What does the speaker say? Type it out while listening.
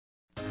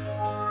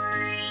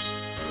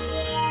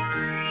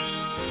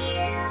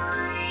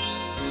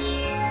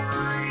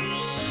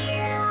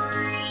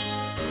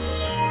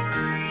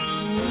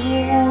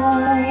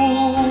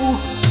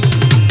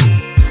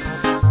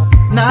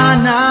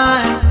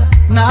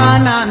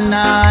na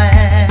na.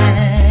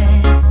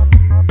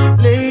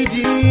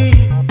 Lady,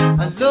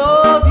 I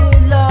love you,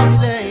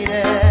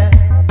 lady.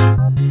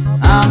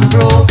 I'm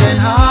broken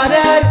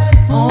hearted.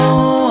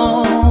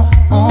 Oh,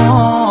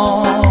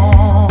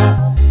 oh,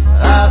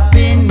 I've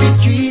been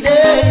mistreated.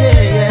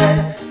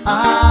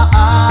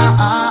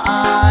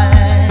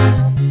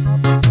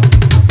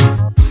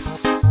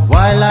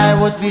 While I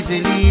was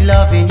busily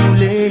loving you,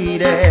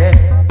 lady,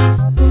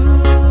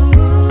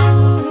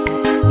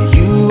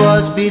 you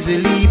was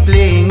busily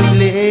playing me,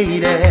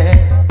 lady.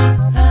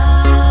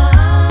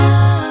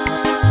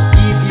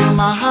 Give you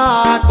my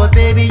heart, but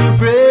baby you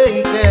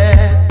break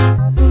it.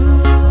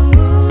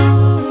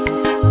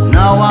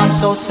 Now I'm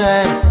so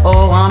sad,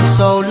 oh I'm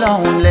so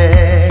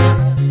lonely.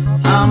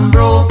 I'm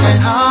broken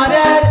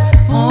hearted.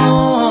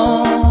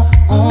 Oh,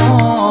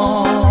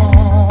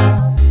 oh,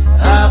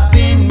 I've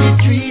been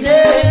mistreated.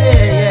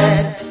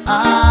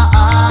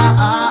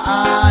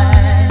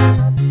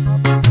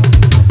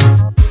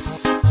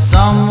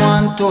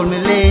 Someone told me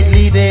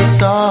lately they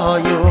saw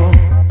you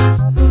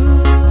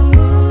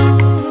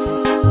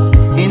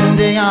in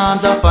the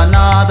arms of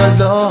another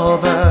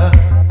lover.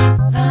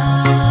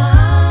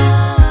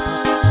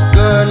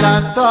 Girl, I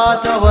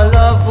thought our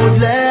love would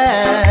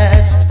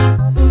last,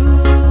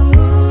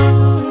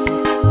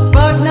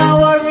 but now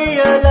I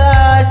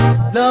realize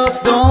love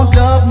don't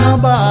love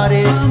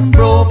nobody. I'm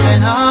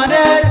broken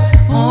hearted.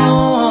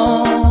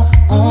 Oh,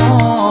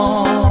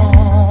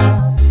 oh,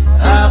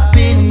 I've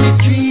been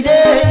mistreated.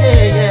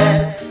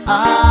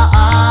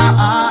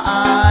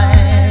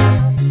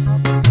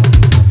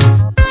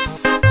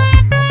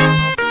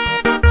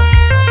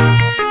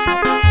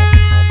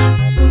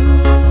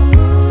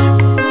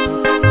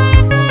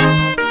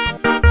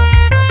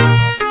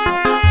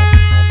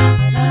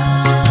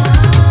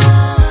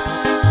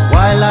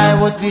 While I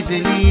was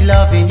busily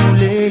loving you,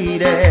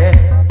 lady,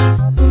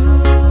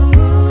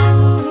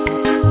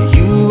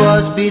 you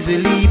was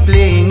busily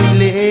playing me,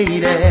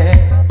 lady.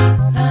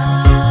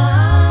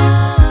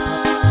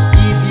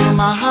 Give you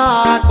my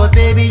heart, but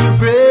baby you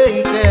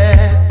break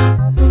it.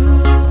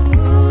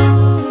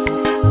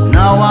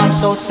 Now I'm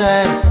so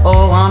sad,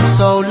 oh I'm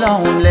so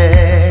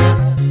lonely.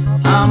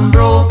 I'm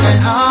broken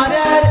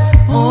hearted.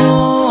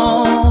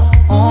 Oh,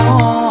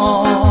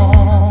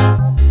 oh,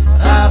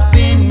 I've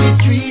been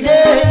mistreated.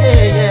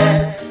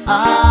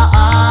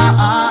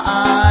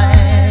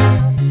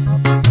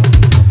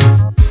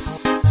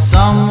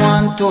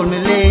 Someone told me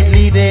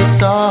lately they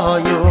saw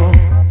you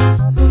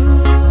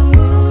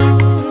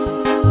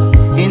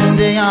in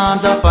the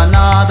arms of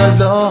another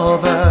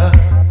lover.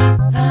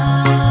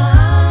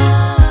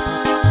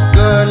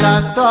 Girl, I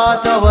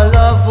thought our love